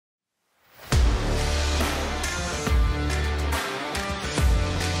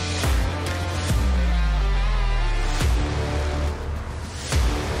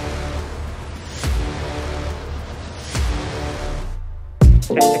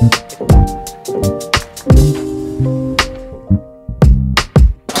Everyone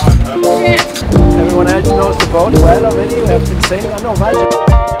else knows the boat well already. We have been sailing. I know Malizia.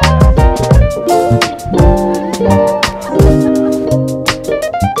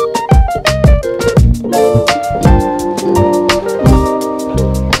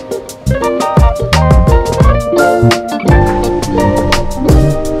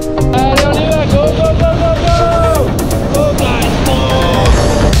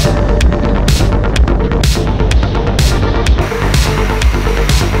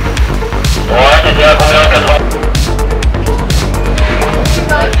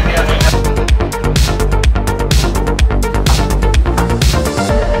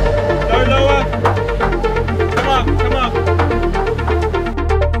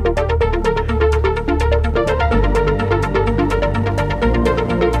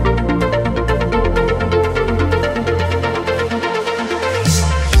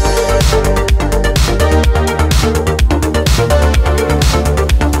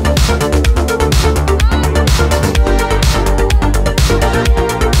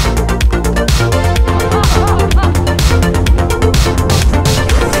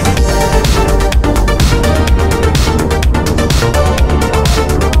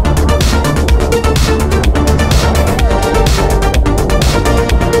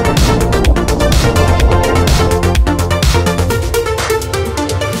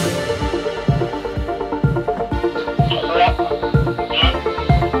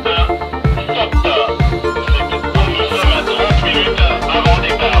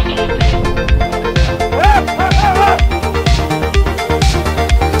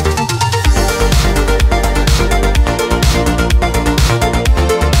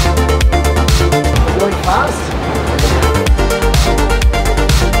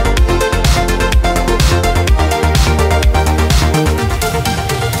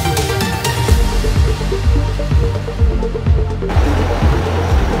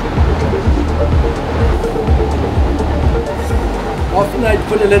 Often I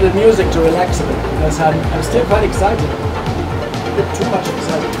put a little music to relax a bit because I'm still quite excited. A bit too much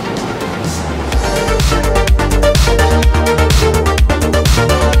excited.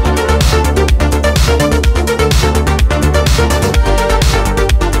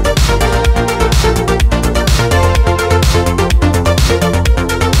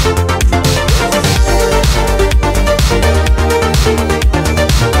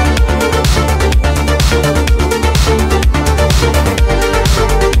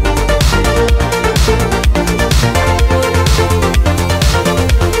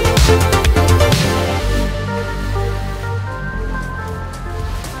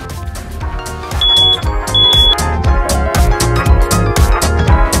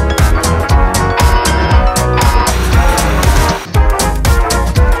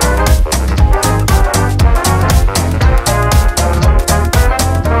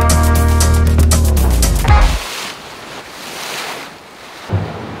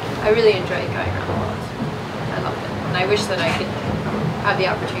 I really enjoy going around the world. I love it. And I wish that I could have the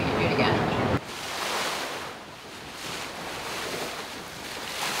opportunity to do it again.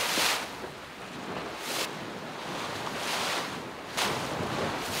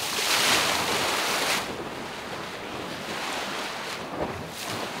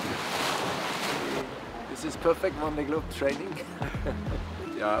 This is perfect Vendée Globe training.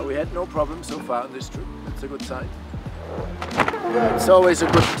 Yeah, we had no problem so far on this trip. That's a good sign. It's always a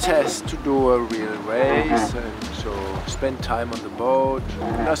good test to do a real race and so spend time on the boat.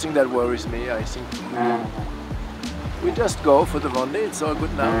 Nothing that worries me. I think we just go for the Vendée. It's all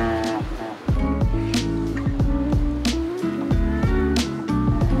good now.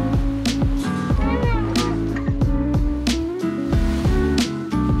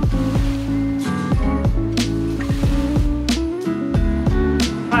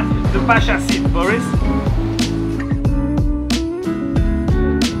 Ne pas chasser, Boris.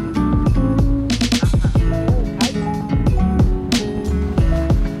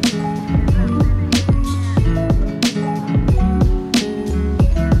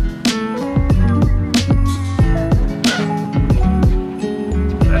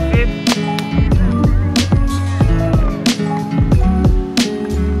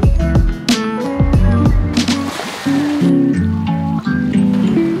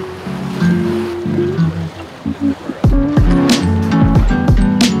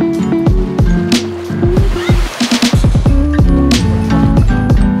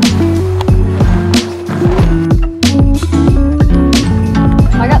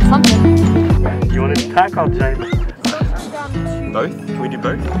 Pack or James? Both? Can we do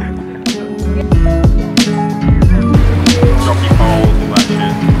both? Drop your poles, all that.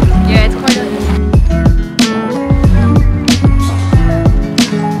 shit.